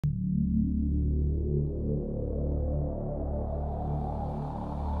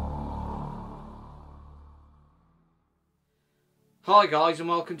Hi guys, and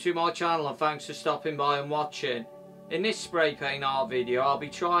welcome to my channel, and thanks for stopping by and watching. In this spray paint art video I'll be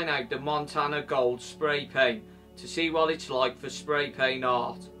trying out the Montana Gold spray paint to see what it's like for spray paint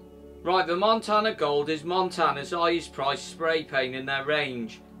art. Right, the Montana Gold is Montana's highest priced spray paint in their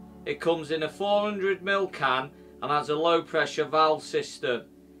range. It comes in a 400ml can and has a low pressure valve system.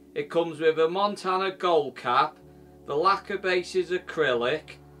 It comes with a Montana Gold cap, the lacquer base is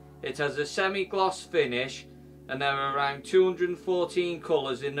acrylic, it has a semi-gloss finish, and there are around 214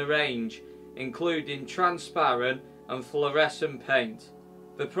 colours in the range, including transparent and fluorescent paint.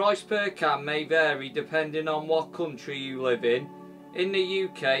 The price per can may vary depending on what country you live in. In the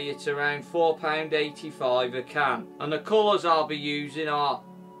UK it's around £4.85 a can, and the colours I'll be using are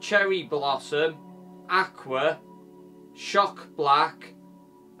Cherry Blossom, Aqua, Shock Black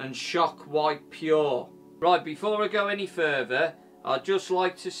and Shock White Pure. Right, before I go any further, I'd just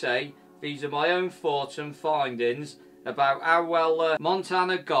like to say these are my own thoughts and findings about how well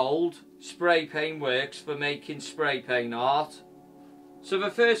Montana Gold spray paint works for making spray paint art. So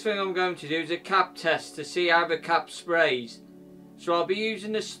the first thing I'm going to do is a cap test to see how the cap sprays. So I'll be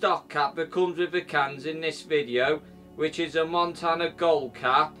using the stock cap that comes with the cans in this video, which is a Montana Gold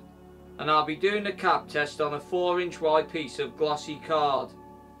cap, and I'll be doing the cap test on a 4-inch wide piece of glossy card.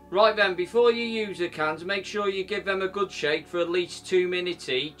 Right then, before you use the cans, make sure you give them a good shake for at least 2 minutes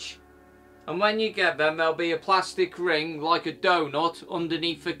each. And when you get them, there'll be a plastic ring like a donut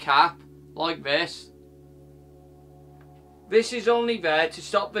underneath the cap, like this. This is only there to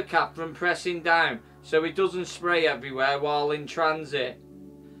stop the cap from pressing down, so it doesn't spray everywhere while in transit.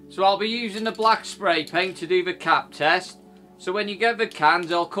 So I'll be using the black spray paint to do the cap test. So when you get the cans,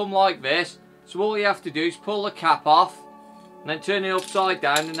 they'll come like this. So all you have to do is pull the cap off, and then turn it upside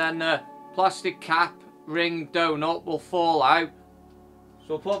down, and then the plastic cap ring donut will fall out.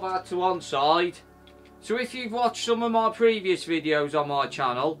 So I'll put that to one side. So if you've watched some of my previous videos on my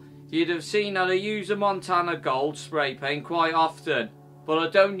channel, you'd have seen that I use a Montana Gold spray paint quite often, but I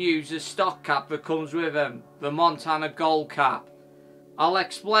don't use the stock cap that comes with them, the Montana Gold cap. I'll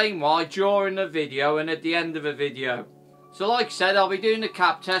explain why during the video and at the end of the video. So like I said, I'll be doing the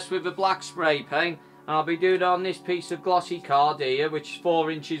cap test with the black spray paint, and I'll be doing it on this piece of glossy card here, which is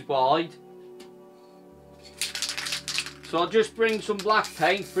 4 inches wide. So I'll just bring some black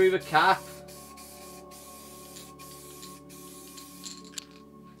paint through the cap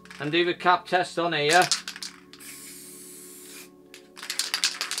and do the cap test on here.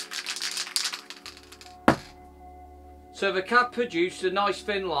 So the cap produced a nice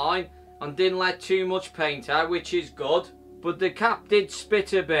thin line and didn't let too much paint out, which is good. But the cap did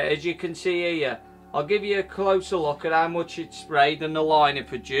spit a bit, as you can see here. I'll give you a closer look at how much it sprayed and the line it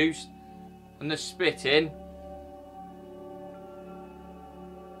produced and the spitting.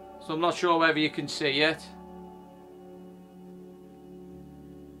 So I'm not sure whether you can see it.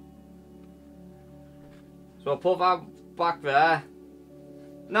 So I'll put that back there.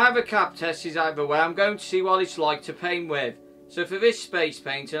 Now the cap test is out of the way, I'm going to see what it's like to paint with. So for this space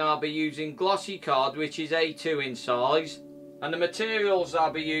painting I'll be using glossy card, which is A2 in size. And the materials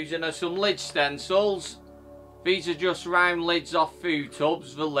I'll be using are some lid stencils. These are just round lids off food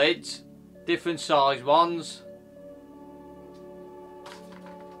tubs, the lids, different size ones.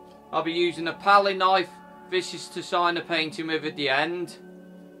 I'll be using a palette knife. This is to sign the painting with at the end.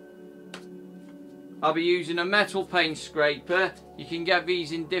 I'll be using a metal paint scraper. You can get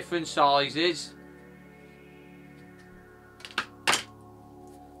these in different sizes.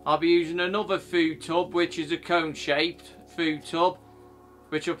 I'll be using another food tub, which is a cone shaped food tub,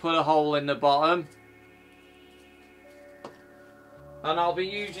 which will put a hole in the bottom. And I'll be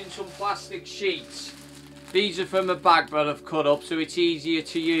using some plastic sheets. These are from a bag that I've cut up so it's easier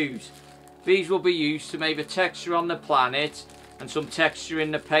to use. These will be used to make the texture on the planet and some texture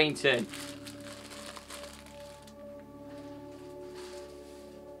in the painting.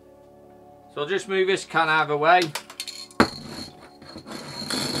 So I'll just move this can out of the way.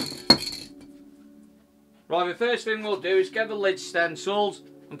 Right, the first thing we'll do is get the lid stencils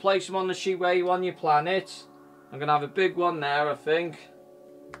and place them on the sheet where you want your planet. I'm going to have a big one there, I think.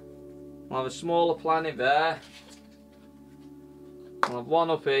 I'll have a smaller planet there. I'll have one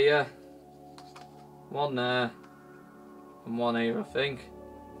up here, one there, and one here, I think.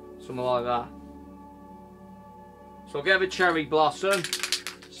 Something like that. So I'll get the Cherry Blossom,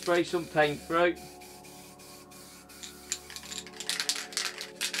 spray some paint through.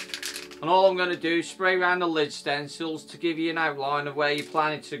 And all I'm going to do is spray around the lid stencils to give you an outline of where your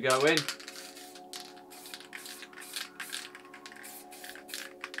planets are going.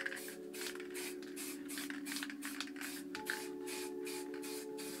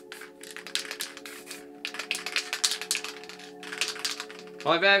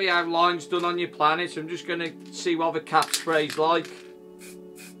 I've heavy outlines done on your planet, so I'm just going to see what the cap spray's like.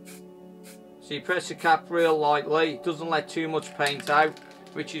 So you press the cap real lightly, it doesn't let too much paint out,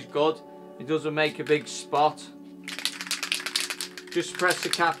 which is good. It doesn't make a big spot. Just press the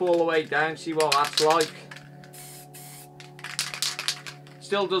cap all the way down, see what that's like.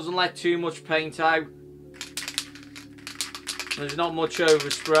 Still doesn't let too much paint out. There's not much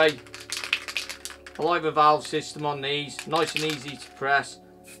overspray. I like the valve system on these, nice and easy to press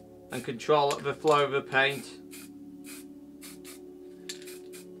and control the flow of the paint.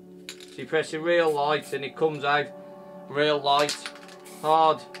 So you press it real light and it comes out real light,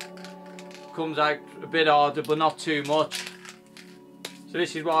 hard, comes out a bit harder but not too much. So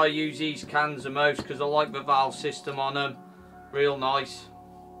this is why I use these cans the most, because I like the valve system on them, real nice.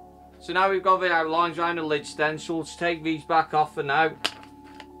 So now we've got the outlines around the lid stencil. Let's take these back off for now.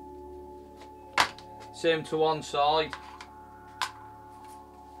 Set them to one side.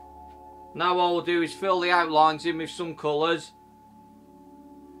 Now what we'll do is fill the outlines in with some colours.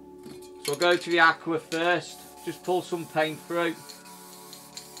 So we'll go to the aqua first. Just pull some paint through.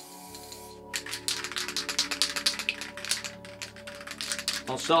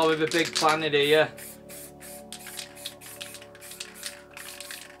 I'll start with a big planet here.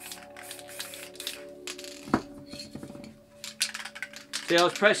 See, I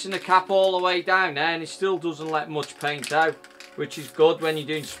was pressing the cap all the way down there and it still doesn't let much paint out, which is good when you're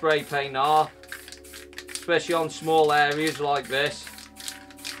doing spray paint art, especially on small areas like this.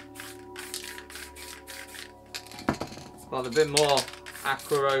 Got a bit more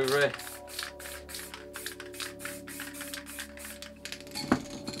aqua over it.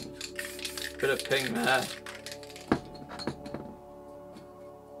 Bit of pink there.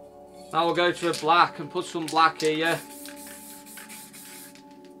 Now we'll go to a black and put some black here.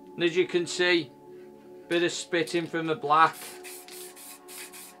 And as you can see, bit of spitting from the black.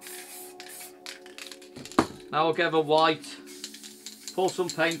 Now we'll get the white, pull some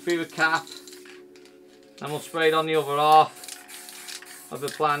paint through the cap, and we'll spray it on the other half of the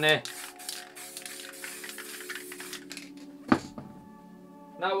planet.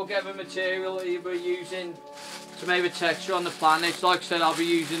 Now we'll get the material that we're using to make the texture on the planet. Like I said, I'll be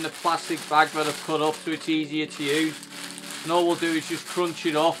using the plastic bag that I've cut up so it's easier to use. And all we'll do is just crunch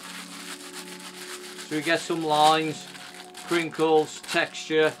it up so we get some lines, crinkles,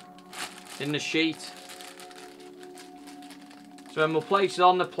 texture in the sheet. So then we'll place it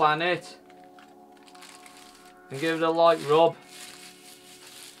on the planet and give it a light rub.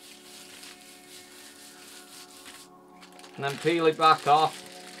 And then peel it back off.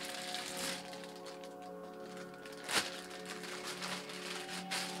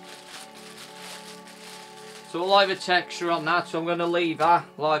 So I like the texture on that, so I'm going to leave that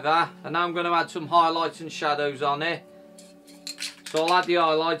like that. And now I'm going to add some highlights and shadows on it. So I'll add the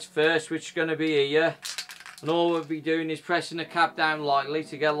highlights first, which is going to be here. And all we'll be doing is pressing the cap down lightly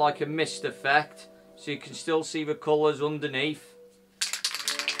to get like a mist effect, so you can still see the colours underneath.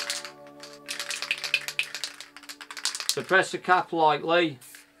 So press the cap lightly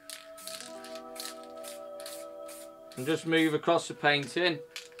and just move across the painting.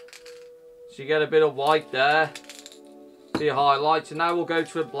 So you get a bit of white there for your highlights. And now we'll go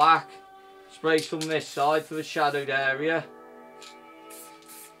to a black, spray some this side for the shadowed area.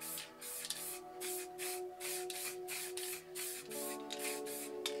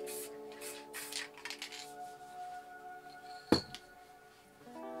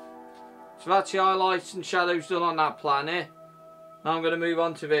 So that's the highlights and shadows done on that planet. Now I'm going to move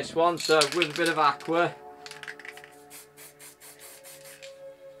on to this one. So with a bit of aqua,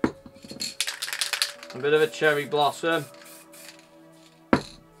 a bit of a cherry blossom,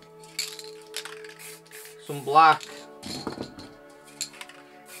 some black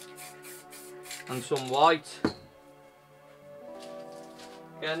and some white.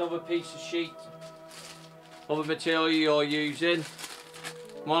 Get another piece of sheet of the material you're using.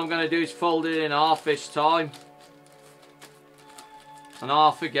 What I'm going to do is fold it in half this time and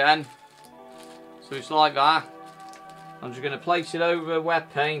half again, so it's like that. I'm just going to place it over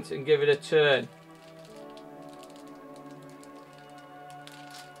wet paint and give it a turn.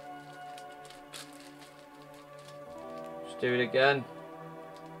 Just do it again.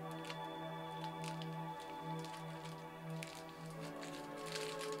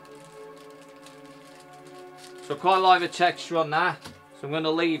 So I quite like the texture on that. So I'm going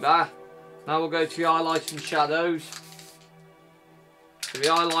to leave that. Now we'll go to the highlights and shadows. So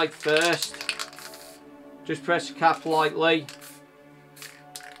the highlight first. Just press the cap lightly.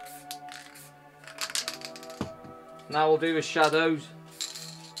 Now we'll do the shadows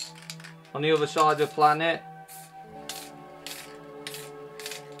on the other side of the planet.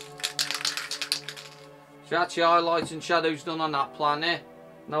 So that's the highlights and shadows done on that planet.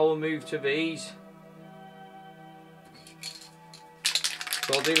 Now we'll move to these.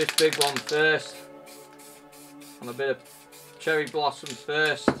 So I'll do this big one first. And a bit of cherry blossoms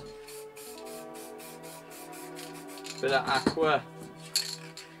first. Bit of aqua.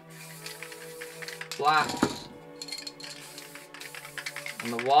 Black.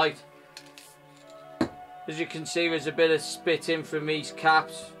 And the white. As you can see, there's a bit of spitting from these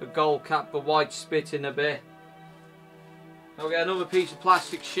caps. The gold cap, the white spitting a bit. I'll get another piece of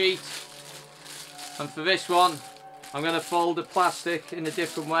plastic sheet. And for this one, I'm going to fold the plastic in a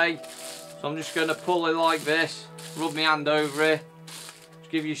different way. So I'm just going to pull it like this. Rub my hand over it.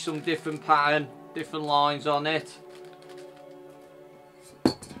 Just give you some different pattern, different lines on it.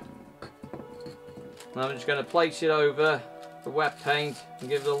 And I'm just going to place it over the wet paint and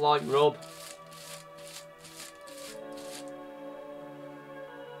give it a light rub.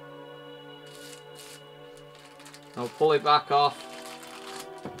 I'll pull it back off.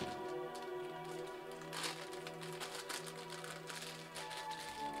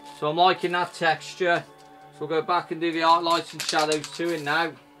 So I'm liking that texture. So we'll go back and do the highlights and shadows to it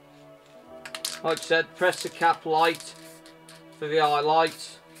now. Like I said, press the cap light for the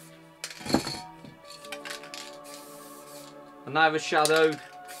highlights. And now the shadowed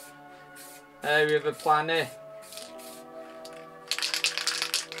area of the planet.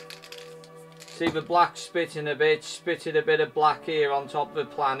 See the black spitting a bit of black here on top of the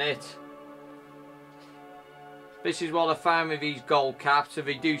planet. This is what I found with these gold caps, so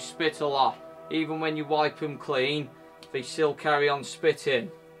they do spit a lot. Even when you wipe them clean, they still carry on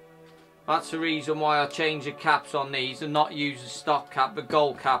spitting. That's the reason why I change the caps on these and not use the stock cap, the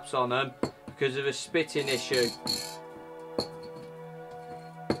gold caps on them, because of a spitting issue.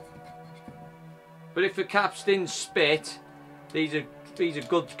 But if the caps didn't spit, these are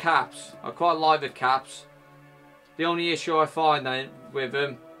good caps. I quite like the caps. The only issue I find then with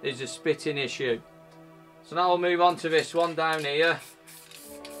them is a spitting issue. So now we'll move on to this one down here.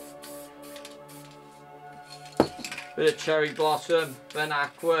 Bit of cherry blossom, then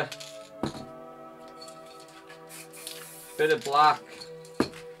aqua. Bit of black.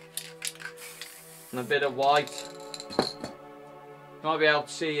 And a bit of white. You might be able to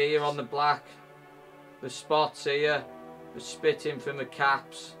see here on the black the spots here, the spitting from the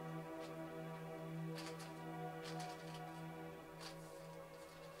caps.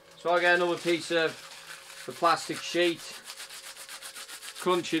 So I get another piece of the plastic sheet,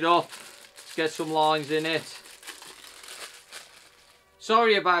 crunch it up, get some lines in it.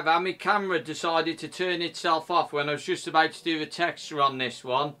 Sorry about that, my camera decided to turn itself off when I was just about to do the texture on this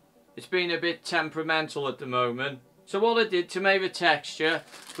one. It's been a bit temperamental at the moment. So what I did to make the texture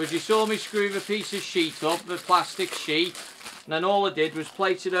was, you saw me screw the piece of sheet up, the plastic sheet, and then all I did was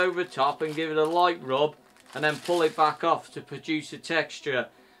place it over the top and give it a light rub and then pull it back off to produce a texture,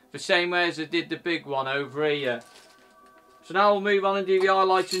 the same way as I did the big one over here. So now we'll move on and do the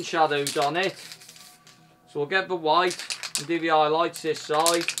highlights and shadows on it. So we'll get the white and do the highlights this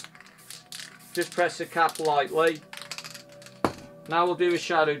side. Just press the cap lightly. Now we'll do the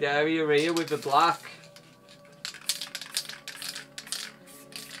shadowed area here with the black.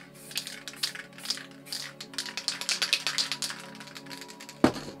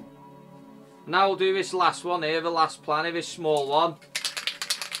 Now we'll do this last one here, the last planet, this small one.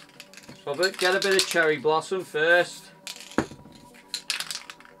 So I'll get a bit of cherry blossom first.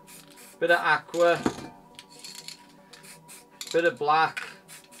 Bit of aqua. Bit of black.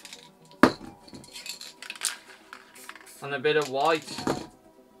 And a bit of white.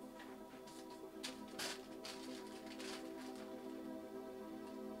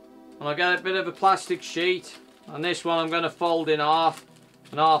 And I'll get a bit of a plastic sheet. And this one I'm going to fold in half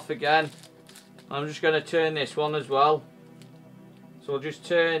and half again. I'm just going to turn this one as well. So I'll just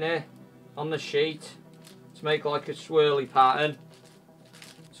turn it on the sheet to make like a swirly pattern.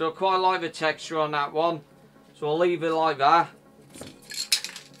 So I quite like the texture on that one. So I'll leave it like that.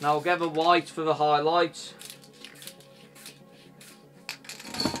 Now I'll get the white for the highlights.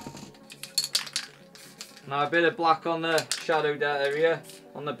 Now a bit of black on the shadowed area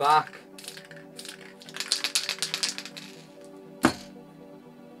on the back.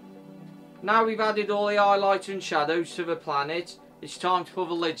 Now we've added all the highlights and shadows to the planet, it's time to put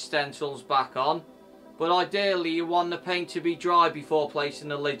the lid stencils back on. But ideally you want the paint to be dry before placing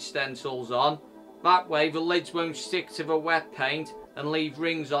the lid stencils on. That way the lids won't stick to the wet paint and leave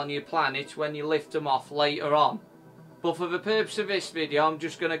rings on your planet when you lift them off later on. But for the purpose of this video, I'm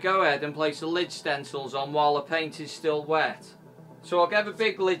just going to go ahead and place the lid stencils on while the paint is still wet. So I'll get the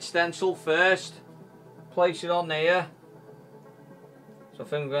big lid stencil first, place it on here. So I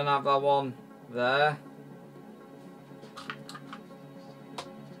think I'm going to have that one there.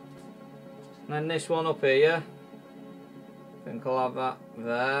 And then this one up here, I think I'll have that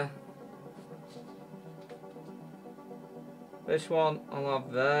there. This one I'll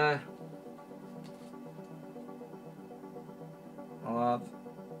have there. I'll have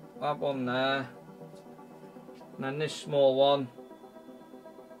that one there. And then this small one,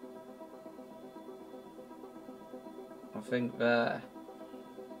 I think there.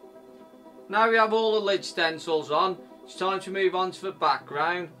 Now we have all the lid stencils on, it's time to move on to the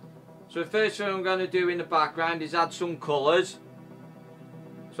background. So the first thing I'm going to do in the background is add some colours.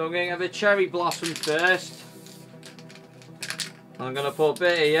 So I'm going to have a cherry blossom first. I'm going to put a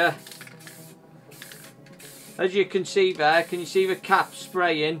bit here. As you can see there, can you see the cap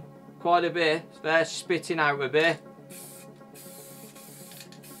spraying quite a bit? They're spitting out a bit.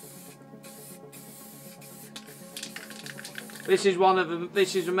 This is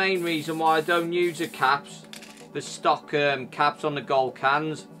the main reason why I don't use the caps, the stock caps on the gold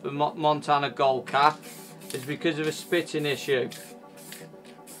cans, the Montana Gold cap, is because of a spitting issue.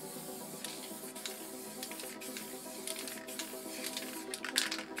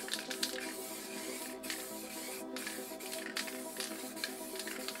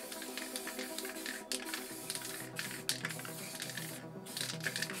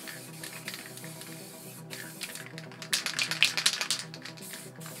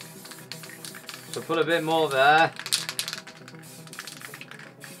 So put a bit more there.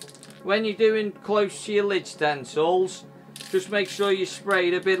 When you're doing close to your lid stencils, just make sure you spray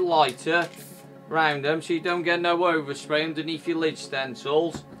it a bit lighter around them so you don't get no overspray underneath your lid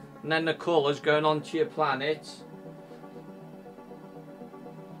stencils and then the colours going onto your planets.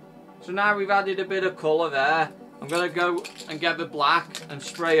 So now we've added a bit of colour there, I'm going to go and get the black and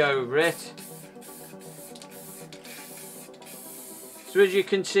spray over it. So as you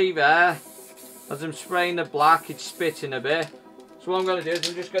can see there, as I'm spraying the black, it's spitting a bit. So what I'm going to do is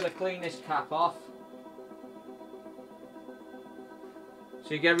I'm just going to clean this cap off.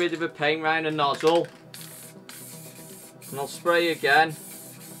 So you get rid of the paint around the nozzle. And I'll spray again.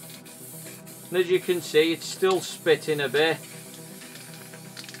 And as you can see, it's still spitting a bit.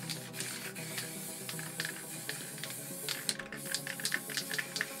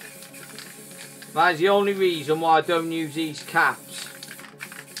 That is the only reason why I don't use these caps.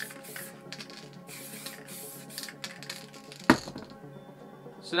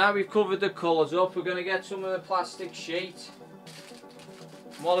 So now we've covered the colours up, we're going to get some of the plastic sheet.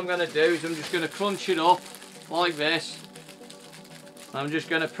 And what I'm going to do is I'm just going to crunch it up like this. And I'm just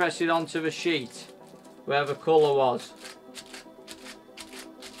going to press it onto the sheet where the colour was.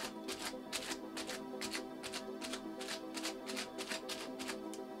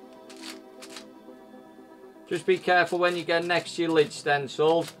 Just be careful when you get next to your lid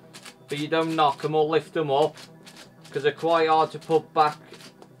stencils, but you don't knock them or lift them up, because they're quite hard to put back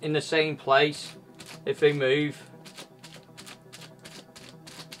in the same place if they move.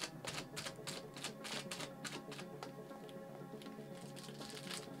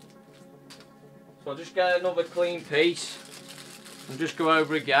 So I'll just get another clean piece and just go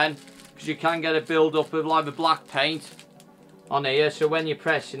over again, because you can get a build up of like the black paint on here, so when you're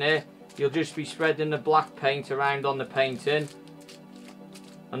pressing it you'll just be spreading the black paint around on the painting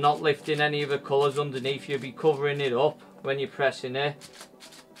and not lifting any of the colours underneath. You'll be covering it up when you're pressing it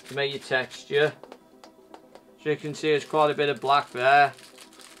to make your texture. So you can see there's quite a bit of black there.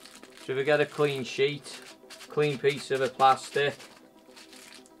 So if we get a clean sheet, clean piece of the plastic,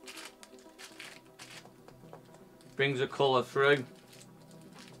 brings the colour through.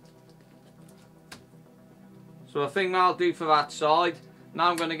 So I think that'll do for that side. Now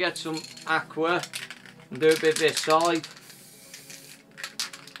I'm going to get some aqua and do a bit this side.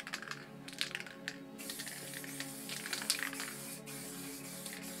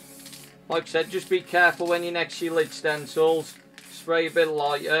 Like I said, just be careful when you're next to your lid stencils. Spray a bit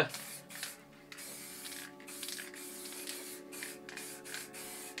lighter.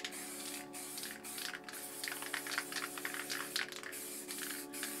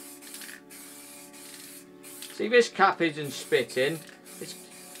 See, this cap isn't spitting.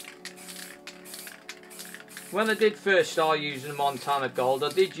 When I did first start using the Montana Gold, I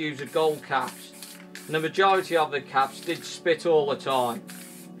did use the gold caps. And the majority of the caps did spit all the time.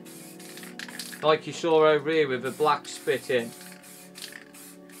 Like you saw over here with the black spitting.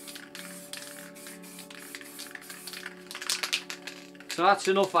 So that's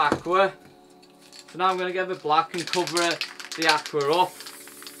enough aqua. So now I'm going to get the black and cover the aqua up.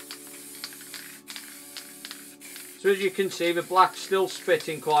 So as you can see, the black's still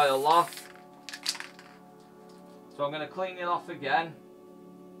spitting quite a lot. So I'm going to clean it off again.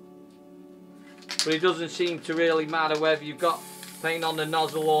 But it doesn't seem to really matter whether you've got paint on the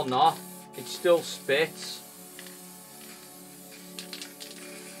nozzle or not. it still spits.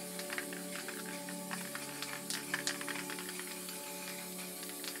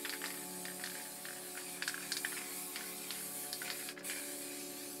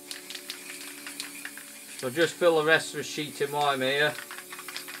 So just fill the rest of the sheet in while I'm here,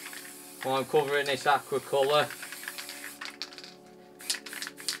 while I'm covering this aqua colour.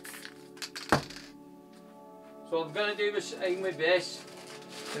 So I'm going to do the same with this.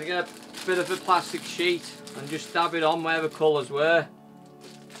 I'm going to get a bit of a plastic sheet and just dab it on where the colours were.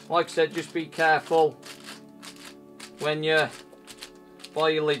 Like I said, just be careful when you buy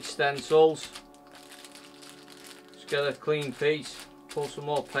your lid stencils. Just get a clean piece, pull some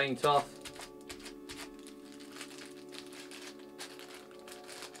more paint off.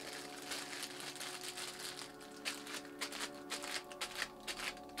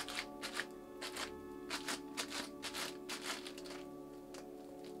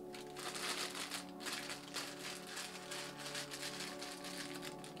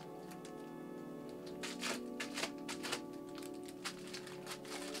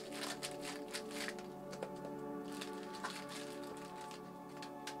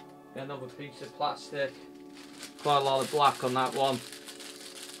 Another piece of plastic, quite a lot of black on that one.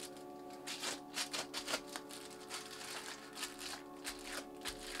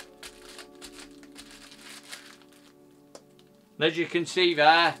 And as you can see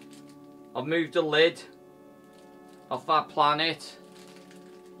there, I've moved the lid off that planet,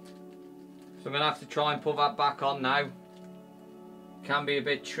 so I'm going to have to try and put that back on now. Can be a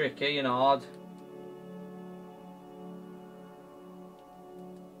bit tricky and hard.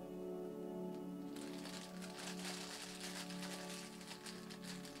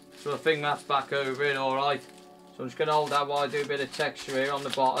 So I think that's back over it alright. So I'm just going to hold that while I do a bit of texture here on the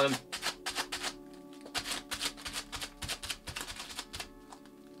bottom.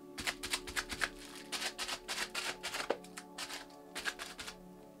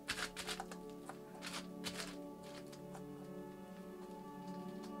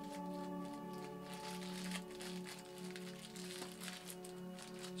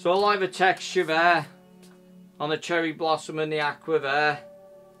 So I like the texture there on the cherry blossom and the aqua there.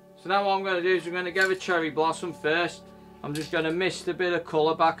 So now what I'm going to do is I'm going to get the cherry blossom first. I'm just going to mist a bit of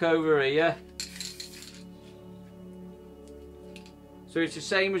colour back over here. So it's the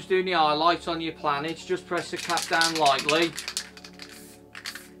same as doing the highlights on your planets. Just press the cap down lightly.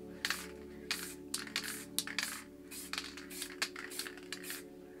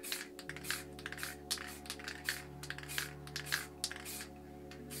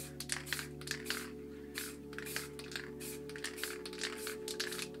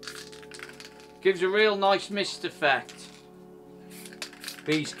 Gives a real nice mist effect,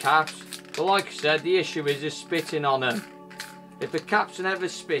 these caps. But like I said, the issue is the spitting on them. If the caps never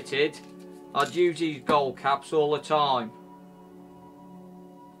spitted, I'd use these gold caps all the time.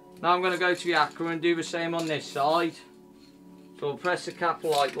 Now I'm going to go to the aqua and do the same on this side. So I'll press the cap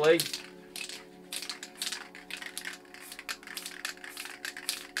lightly.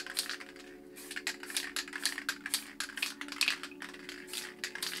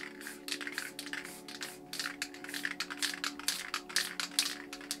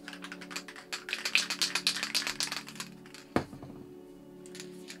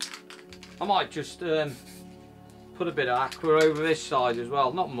 I might just put a bit of aqua over this side as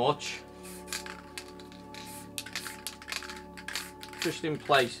well, not much, just in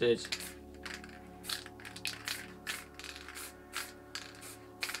places.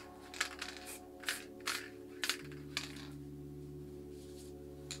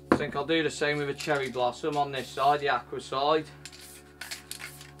 I think I'll do the same with a cherry blossom on this side, the aqua side.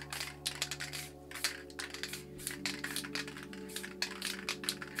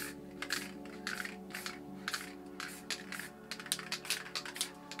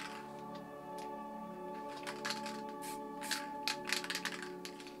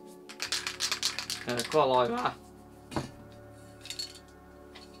 Quite like that.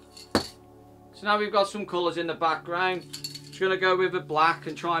 So now we've got some colours in the background. Just going to go with the black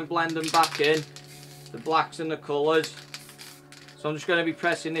and try and blend them back in, the blacks and the colours. So I'm just going to be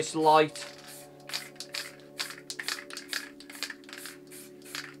pressing this light.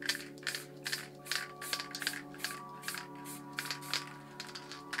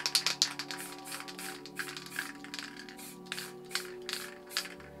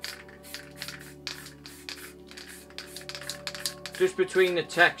 Just between the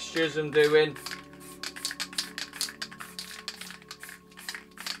textures I'm doing.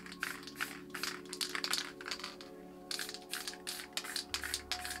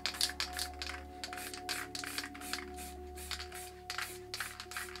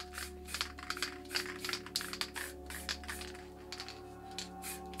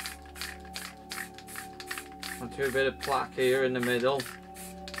 do a bit of black here in the middle.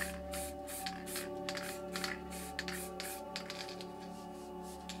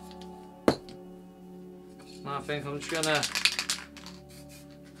 And I think I'm just gonna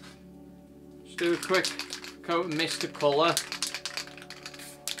do a quick coat and mist the colour.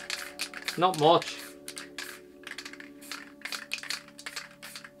 Not much.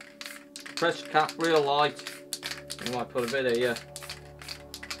 Press the cap real light. I might put a bit here.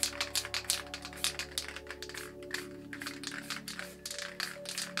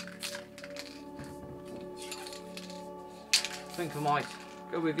 I think I might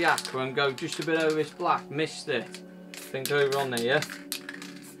go with the aqua and go just a bit over this black, mist it. I think over on here.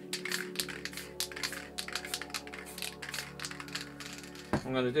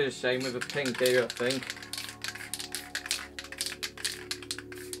 I'm going to do the same with a pink here, I think.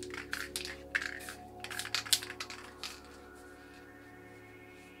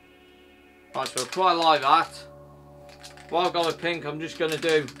 Right, so I quite like that. While I've got a pink, I'm just going to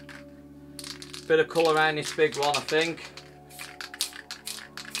do a bit of colour around this big one, I think.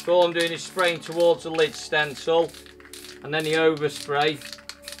 So all I'm doing is spraying towards the lid stencil, and then the overspray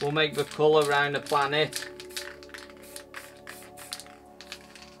will make the colour around the planet.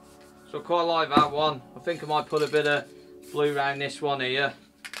 So I quite like that one. I think I might put a bit of blue around this one here.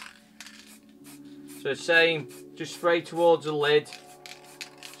 So same, just spray towards the lid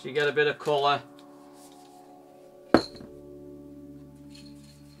so you get a bit of colour.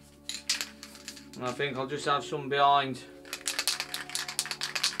 And I think I'll just have some behind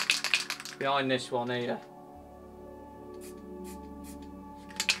this one here.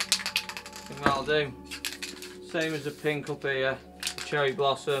 I think that'll do. Same as the pink up here, the cherry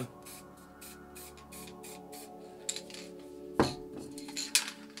blossom.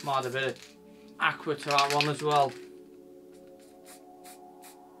 Might add a bit of aqua to that one as well.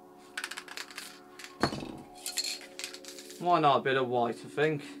 Why not a bit of white, I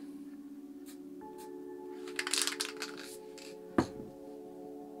think.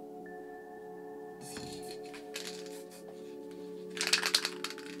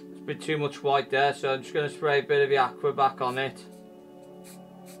 It's a bit too much white there, so I'm just going to spray a bit of the aqua back on it.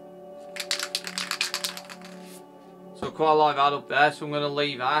 So I quite like that up there, so I'm going to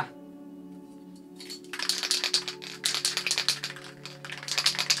leave that.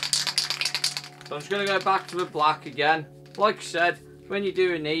 So I'm just going to go back to the black again. Like I said, when you're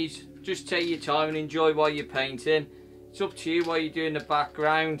doing these, just take your time and enjoy while you're painting. It's up to you while you're doing the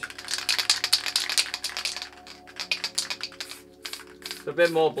background. It's a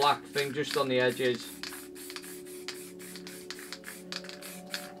bit more black thing just on the edges.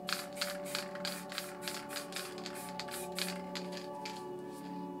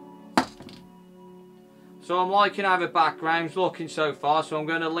 So I'm liking how the background's looking so far, so I'm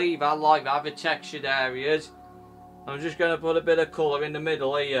going to leave that like that, the textured areas. I'm just going to put a bit of colour in the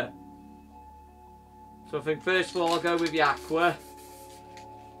middle here. So I think first of all I'll go with the aqua.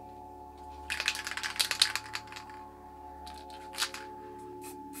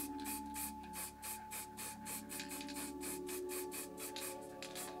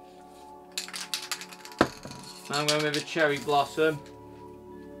 Now I'm going with the cherry blossom.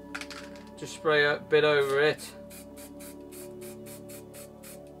 Just spray a bit over it.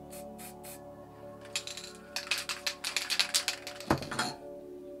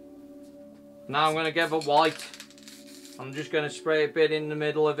 Now I'm going to get the white. I'm just going to spray a bit in the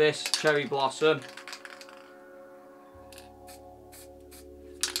middle of this cherry blossom.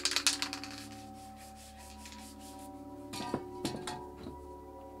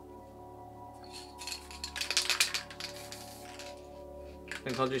 I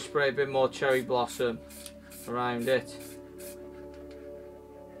think I'll just spray a bit more cherry blossom around it.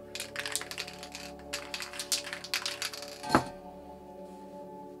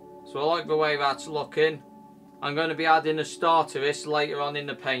 So I like the way that's looking. I'm going to be adding a star to this later on in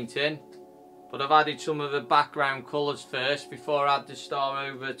the painting, but I've added some of the background colours first before I add the star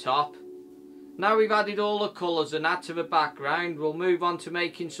over the top. Now we've added all the colours and that to the background, we'll move on to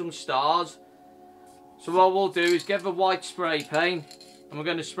making some stars. So what we'll do is get the white spray paint and we're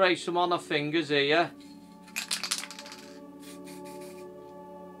going to spray some on our fingers here.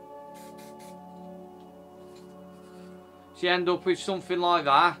 So you end up with something like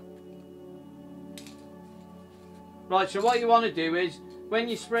that. Right, so what you want to do is, when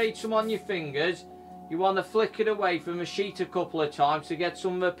you sprayed some on your fingers, you want to flick it away from the sheet a couple of times to get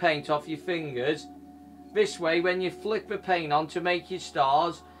some of the paint off your fingers. This way, when you flick the paint on to make your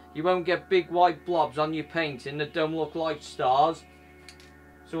stars, you won't get big white blobs on your painting that don't look like stars.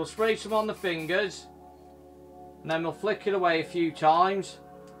 So we'll spray some on the fingers, and then we'll flick it away a few times.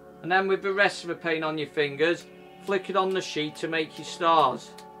 And then with the rest of the paint on your fingers, flick it on the sheet to make your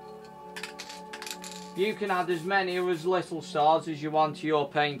stars. You can add as many or as little stars as you want to your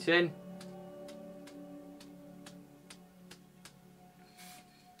painting.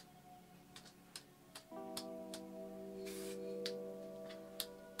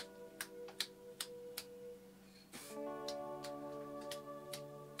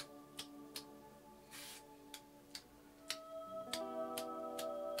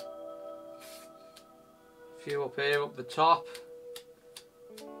 A few up here up the top.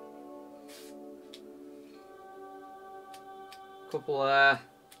 Couple there.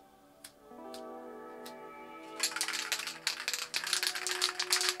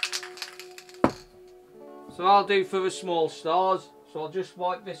 So I'll do for the small stars. So I'll just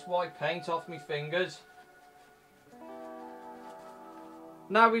wipe this white paint off my fingers.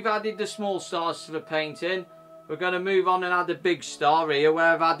 Now we've added the small stars to the painting, we're going to move on and add a big star here where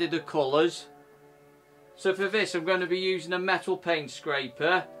I've added the colours. So for this I'm going to be using a metal paint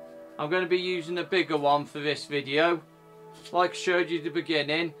scraper. I'm going to be using a bigger one for this video. Like I showed you at the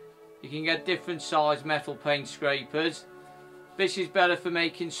beginning, you can get different size metal paint scrapers. This is better for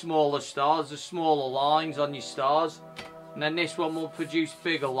making smaller stars, the smaller lines on your stars. And then this one will produce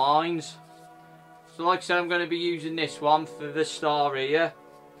bigger lines. So like I said, I'm going to be using this one for the star here.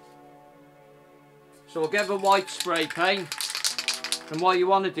 So I'll get the white spray paint. And what you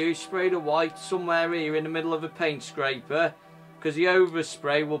want to do is spray the white somewhere here in the middle of a paint scraper, because the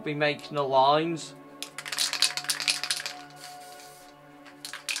overspray will be making the lines.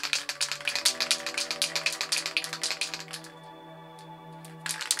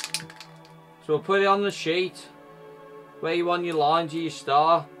 So we'll put it on the sheet where you want your lines of your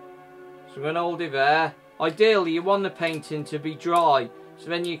star. So I'm going to hold it there. Ideally you want the painting to be dry, so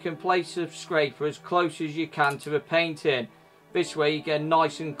then you can place the scraper as close as you can to the painting. This way you get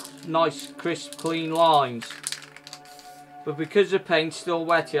nice crisp clean lines. But because the paint's still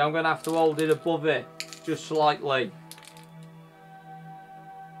wet here, I'm going to have to hold it above it just slightly.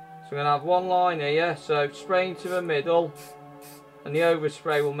 So I'm going to have one line here, so spray into the middle and the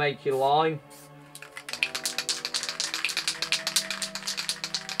overspray will make your line.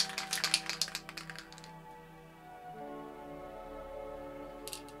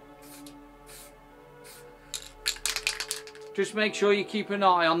 Just make sure you keep an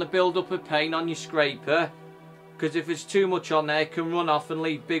eye on the build up of paint on your scraper, because if there's too much on there it can run off and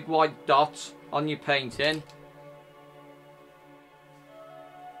leave big white dots on your painting.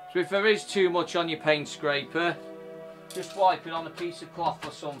 So if there is too much on your paint scraper, just wipe it on a piece of cloth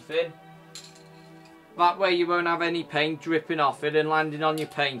or something. That way you won't have any paint dripping off it and landing on your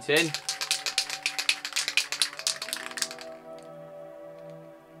painting.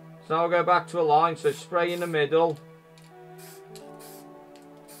 So I'll go back to a line, so spray in the middle.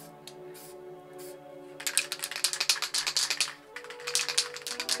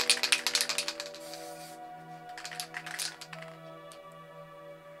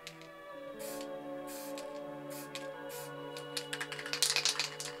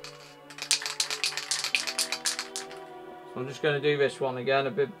 I'm just going to do this one again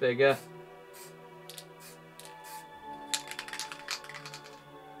a bit bigger.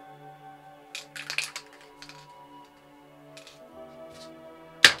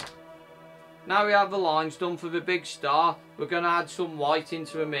 Now we have the lines done for the big star, we're going to add some white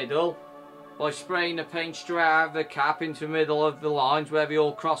into the middle by spraying the paint straight out of the cap into the middle of the lines where they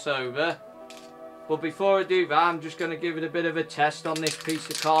all cross over. But before I do that, I'm just going to give it a bit of a test on this piece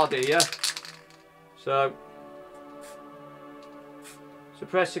of card here. So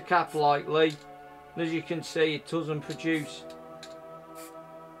press the cap lightly, and as you can see it doesn't produce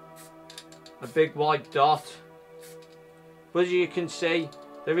a big white dot, but as you can see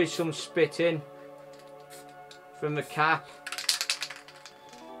there is some spitting from the cap.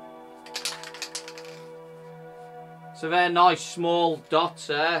 So they're nice small dots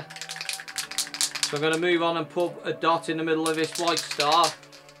there. So I'm going to move on and put a dot in the middle of this white star.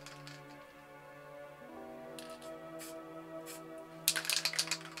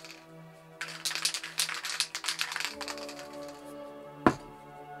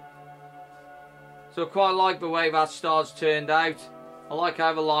 So I quite like the way that star's turned out. I like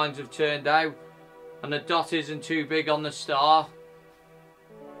how the lines have turned out and the dot isn't too big on the star.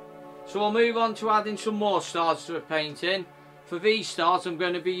 So I'll move on to adding some more stars to the painting. For these stars I'm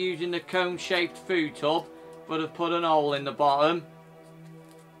going to be using the cone shaped food tub, but I've put an hole in the bottom.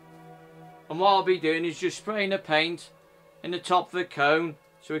 And what I'll be doing is just spraying the paint in the top of the cone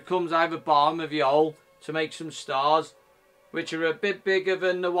so it comes out the bottom of the hole to make some stars, which are a bit bigger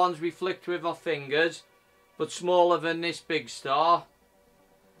than the ones we flicked with our fingers, but smaller than this big star.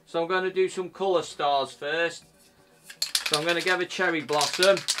 So I'm going to do some colour stars first. So I'm going to give a cherry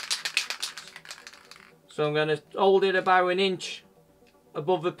blossom. So I'm going to hold it about an inch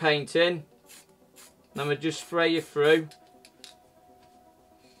above the painting. And I'm going to just spray it through.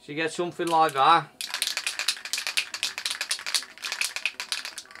 So you get something like that.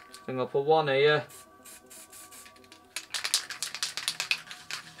 I'm going to put one here.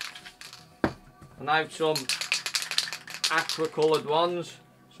 And out some aqua coloured ones.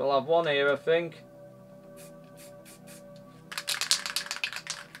 So I'll have one here, I think.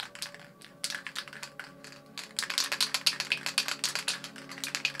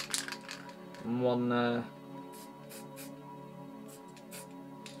 And one there.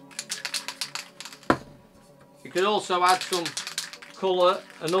 You could also add some colour,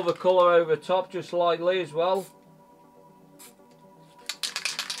 another colour over top, just lightly as well.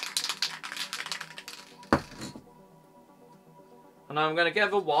 And I'm going to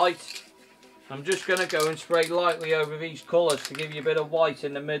get the white. I'm just going to go and spray lightly over these colours to give you a bit of white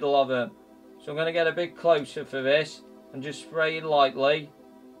in the middle of them. So I'm going to get a bit closer for this and just spray it lightly.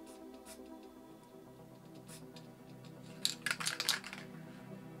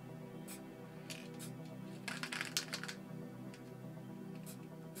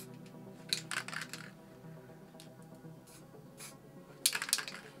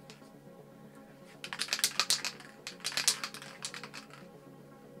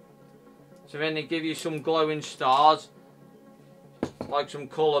 So then they give you some glowing stars, like some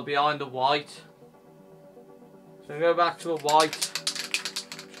colour behind the white. So I'm going to go back to a white.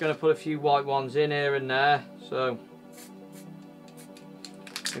 Just going to put a few white ones in here and there. So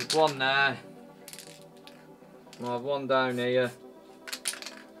there's one there. I'll have one down here.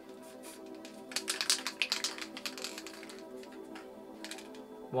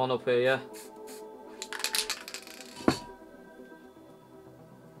 One up here.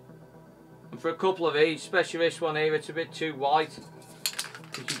 For a couple of these, especially this one here, it's a bit too white.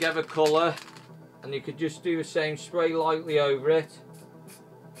 You could give a colour and you could just do the same, spray lightly over it.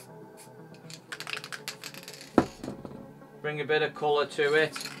 Bring a bit of colour to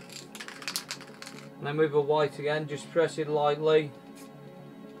it. And then with the white again, just press it lightly.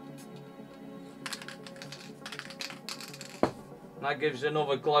 And that gives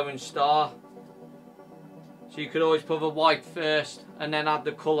another glowing star. So you could always put the white first and then add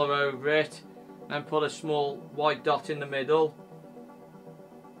the colour over it. And put a small white dot in the middle.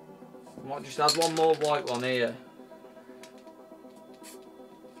 I might just add one more white one here.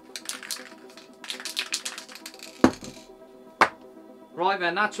 Right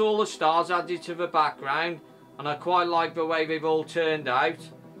then, that's all the stars added to the background, and I quite like the way they've all turned out.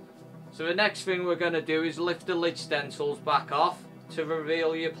 So the next thing we're going to do is lift the lid stencils back off to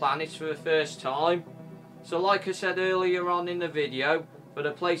reveal your planets for the first time. So like I said earlier on in the video, but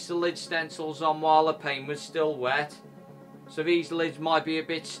I placed the lid stencils on while the paint was still wet. So these lids might be a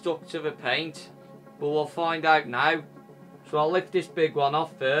bit stuck to the paint, but we'll find out now. So I'll lift this big one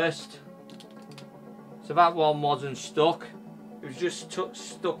off first. So that one wasn't stuck. It was just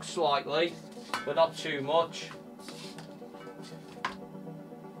stuck slightly, but not too much.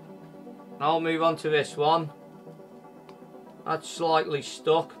 Now I'll move on to this one. That's slightly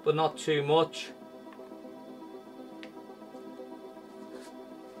stuck, but not too much.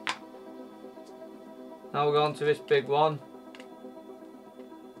 Now we'll go on to this big one.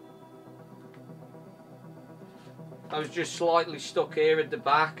 I was just slightly stuck here at the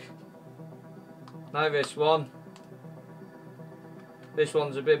back. Now this one. This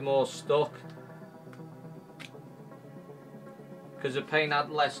one's a bit more stuck, because the paint had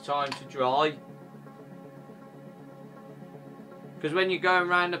less time to dry. Because when you're going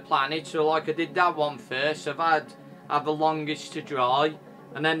around the planet, so like I did that one first, I've had the longest to dry.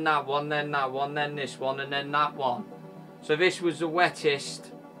 And then that one, then that one, then this one, and then that one. So this was the wettest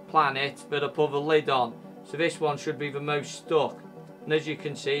planet that I put the lid on. So this one should be the most stuck. And as you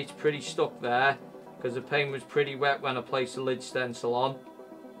can see, it's pretty stuck there, because the paint was pretty wet when I placed the lid stencil on.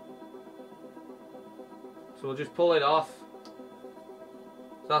 So we'll just pull it off.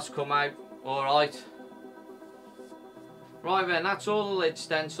 So that's come out alright. Right then, that's all the lid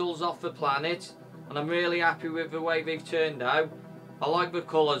stencils off the planet. And I'm really happy with the way they've turned out. I like the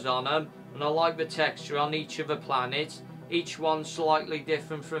colours on them, and I like the texture on each of the planets. Each one's slightly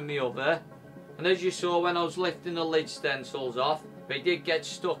different from the other. And as you saw when I was lifting the lid stencils off, they did get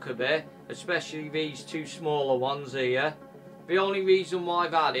stuck a bit, especially these two smaller ones here. The only reason why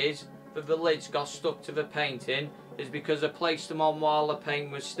that is, that the lids got stuck to the painting, is because I placed them on while the paint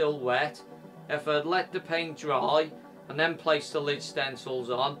was still wet. If I'd let the paint dry, and then placed the lid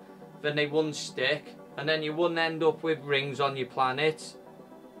stencils on, then they wouldn't stick. And then you wouldn't end up with rings on your planet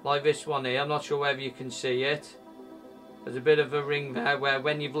like this one here. I'm not sure whether you can see it, there's a bit of a ring there where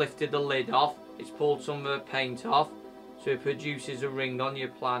when you've lifted the lid off, it's pulled some of the paint off, so it produces a ring on your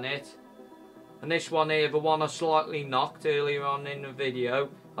planet. And this one here, the one I slightly knocked earlier on in the video,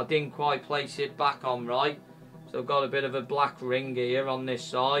 I didn't quite place it back on right, so I've got a bit of a black ring here on this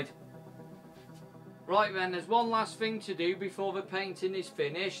side. Right then, there's one last thing to do before the painting is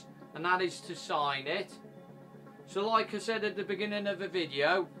finished, and that is to sign it. So like I said at the beginning of the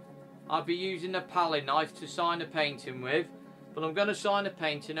video, I'll be using a palette knife to sign the painting with, but I'm going to sign the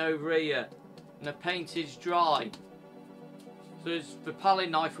painting over here, and the paint is dry. So the palette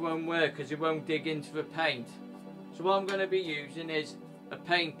knife won't work because it won't dig into the paint. So what I'm going to be using is a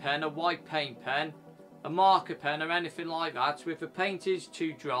paint pen, a white paint pen, a marker pen or anything like that. So if the paint is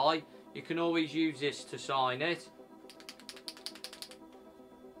too dry, you can always use this to sign it.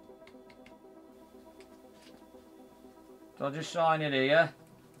 So I'll just sign it here.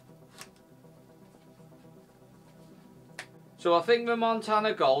 So I think the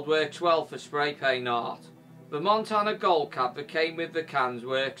Montana Gold works well for spray paint art. The Montana Gold cap that came with the cans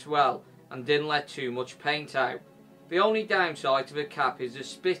works well and didn't let too much paint out. The only downside to the cap is the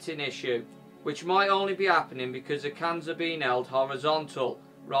spitting issue, which might only be happening because the cans are being held horizontal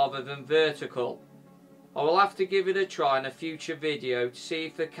rather than vertical. I will have to give it a try in a future video to see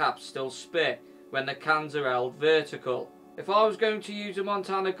if the caps still spit when the cans are held vertical. If I was going to use a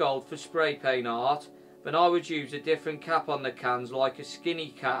Montana Gold for spray paint art, then I would use a different cap on the cans, like a skinny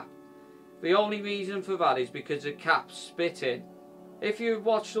cap. The only reason for that is because the cap's spitting. If you've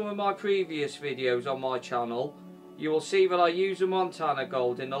watched some of my previous videos on my channel, you will see that I use a Montana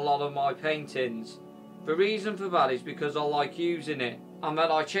Gold in a lot of my paintings. The reason for that is because I like using it, and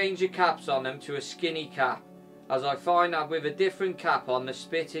that I change the caps on them to a skinny cap, as I find that with a different cap on, the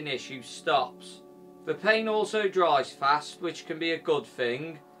spitting issue stops. The paint also dries fast, which can be a good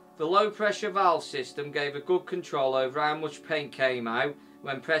thing. The low pressure valve system gave a good control over how much paint came out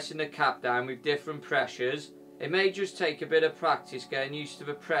when pressing the cap down with different pressures. It may just take a bit of practice getting used to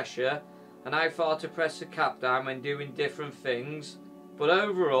the pressure and how far to press the cap down when doing different things. But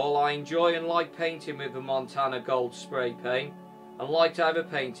overall, I enjoy and like painting with the Montana Gold spray paint and liked how the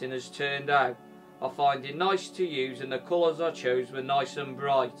painting has turned out. I find it nice to use and the colours I chose were nice and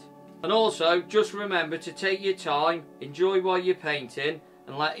bright. And also, just remember to take your time, enjoy while you're painting,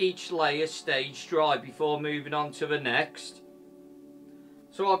 and let each layer stage dry before moving on to the next.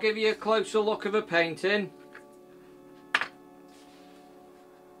 So I'll give you a closer look of the painting.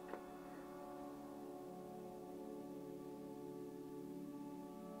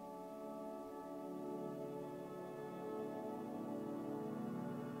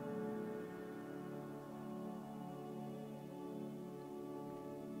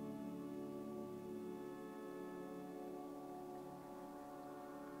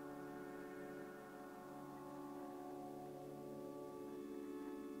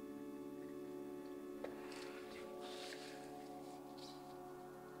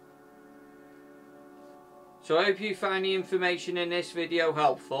 So I hope you found the information in this video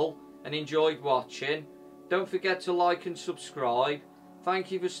helpful and enjoyed watching. Don't forget to like and subscribe.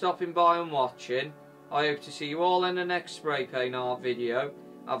 Thank you for stopping by and watching. I hope to see you all in the next spray paint art video.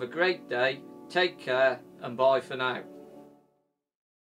 Have a great day, take care, and bye for now.